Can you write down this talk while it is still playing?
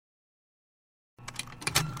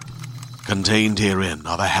Contained herein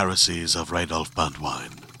are the heresies of Radolf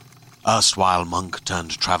Burntwine, erstwhile monk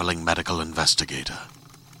turned traveling medical investigator.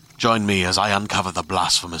 Join me as I uncover the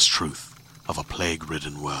blasphemous truth of a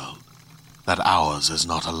plague-ridden world, that ours is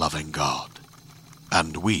not a loving God,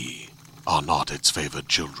 and we are not its favored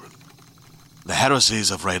children. The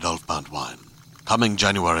heresies of Radolf Burntwine, coming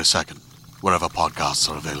January 2nd, wherever podcasts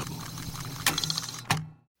are available.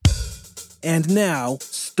 And now,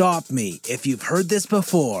 stop me if you've heard this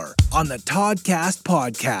before on the Toddcast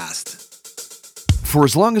podcast. For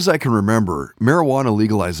as long as I can remember, marijuana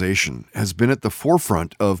legalization has been at the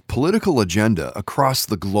forefront of political agenda across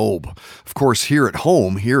the globe. Of course, here at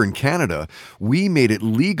home, here in Canada, we made it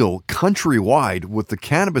legal countrywide with the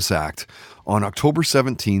Cannabis Act on October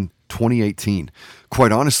 17, 2018.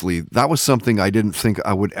 Quite honestly, that was something I didn't think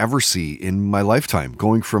I would ever see in my lifetime,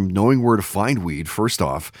 going from knowing where to find weed, first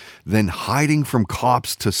off, then hiding from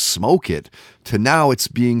cops to smoke it, to now it's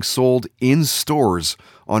being sold in stores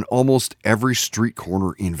on almost every street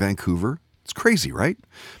corner in Vancouver. It's crazy, right?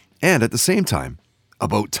 And at the same time,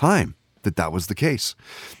 about time that was the case.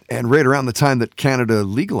 And right around the time that Canada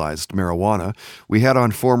legalized marijuana, we had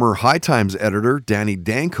on former High Times editor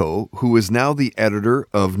Danko, who is now the editor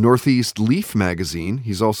of Northeast Leaf magazine.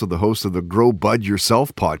 He's also the host of the Grow Bud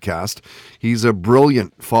Yourself podcast. He's a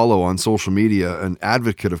brilliant follow on social media, an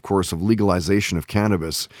advocate, of course, of legalization of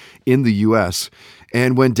cannabis in the U.S.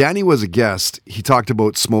 And when Danny was a guest, he talked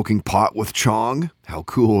about smoking pot with Chong. How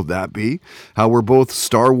cool would that be? How we're both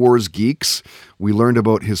Star Wars geeks. We learned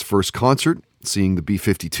about his first concert, seeing the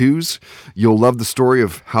B-52s. You'll love the story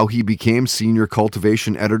of how he became senior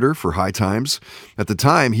cultivation editor for High Times. At the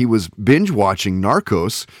time, he was binge-watching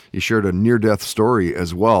Narcos. He shared a near-death story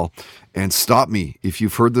as well. And stop me if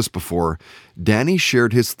you've heard this before. Danny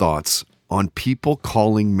shared his thoughts on people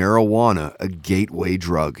calling marijuana a gateway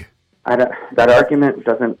drug. That argument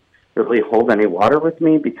doesn't really hold any water with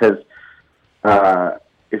me because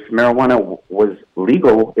if marijuana was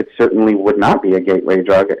legal, it certainly would not be a gateway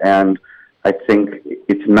drug, and I think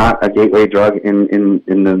it's not a gateway drug in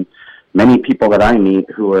the many people that I meet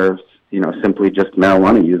who are, simply just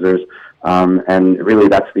marijuana users, and really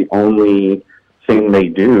that's the only thing they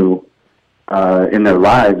do in their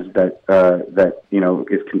lives that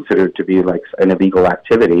is considered to be like an illegal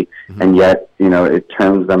activity, and yet it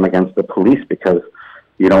turns them against the police because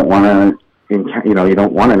you don't want to you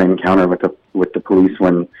don't want an encounter with the police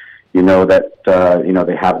when that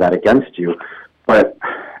they have that against you. But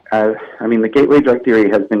the gateway drug theory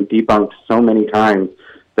has been debunked so many times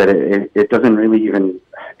that it doesn't really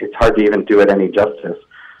it's hard to even do it any justice.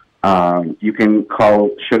 You can call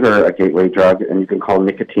sugar a gateway drug, and you can call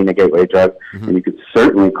nicotine a gateway drug, and you could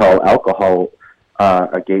certainly call alcohol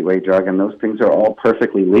a gateway drug, and those things are all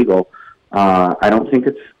perfectly legal. I don't think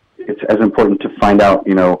it's as important to find out,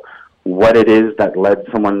 what it is that led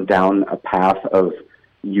someone down a path of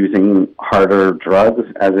using harder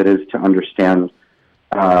drugs as it is to understand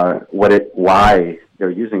why they're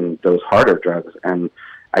using those harder drugs. And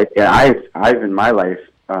I've in my life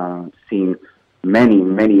seen many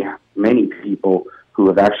people who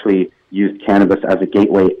have actually used cannabis as a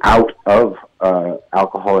gateway out of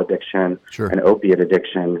alcohol addiction and opiate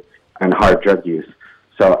addiction and hard drug use.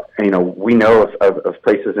 So, we know of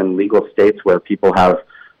places in legal states where people have,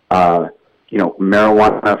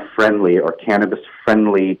 marijuana-friendly or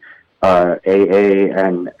cannabis-friendly AA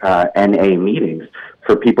and NA meetings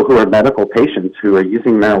for people who are medical patients who are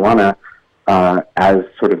using marijuana as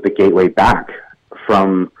sort of the gateway back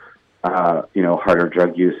from harder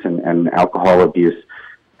drug use and alcohol abuse.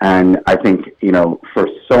 And I think, for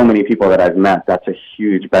so many people that I've met, that's a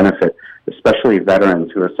huge benefit, especially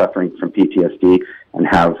veterans who are suffering from PTSD and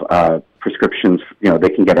have prescriptions. They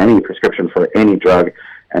can get any prescription for any drug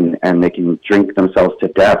and they can drink themselves to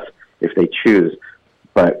death if they choose.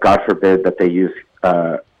 But God forbid that they use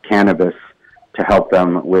cannabis to help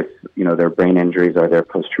them with, their brain injuries or their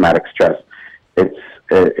post-traumatic stress. It's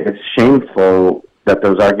shameful that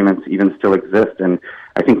those arguments even still exist. And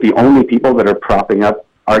I think the only people that are propping up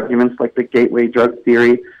arguments like the gateway drug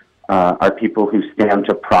theory are people who stand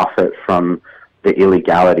to profit from the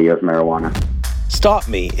illegality of marijuana. Stop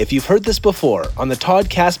Me If You've Heard This Before on the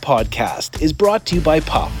Toddcast podcast is brought to you by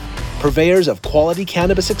Puff, purveyors of quality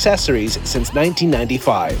cannabis accessories since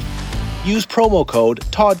 1995. Use promo code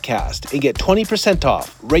TODCAST and get 20%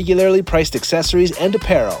 off regularly priced accessories and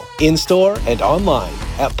apparel in-store and online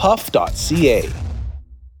at puff.ca.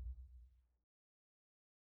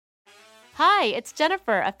 Hi, it's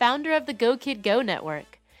Jennifer, a founder of the Go Kid Go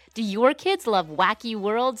network. Do your kids love wacky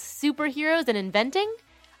worlds, superheroes, and inventing?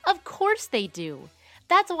 Of course they do.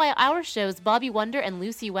 That's why our shows Bobby Wonder and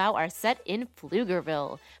Lucy Wow are set in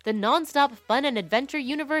Pflugerville, the non-stop fun and adventure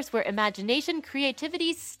universe where imagination,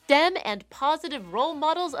 creativity, STEM, and positive role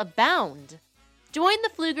models abound. Join the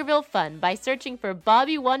Pflugerville fun by searching for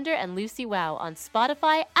Bobby Wonder and Lucy Wow on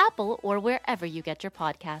Spotify, Apple, or wherever you get your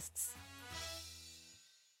podcasts.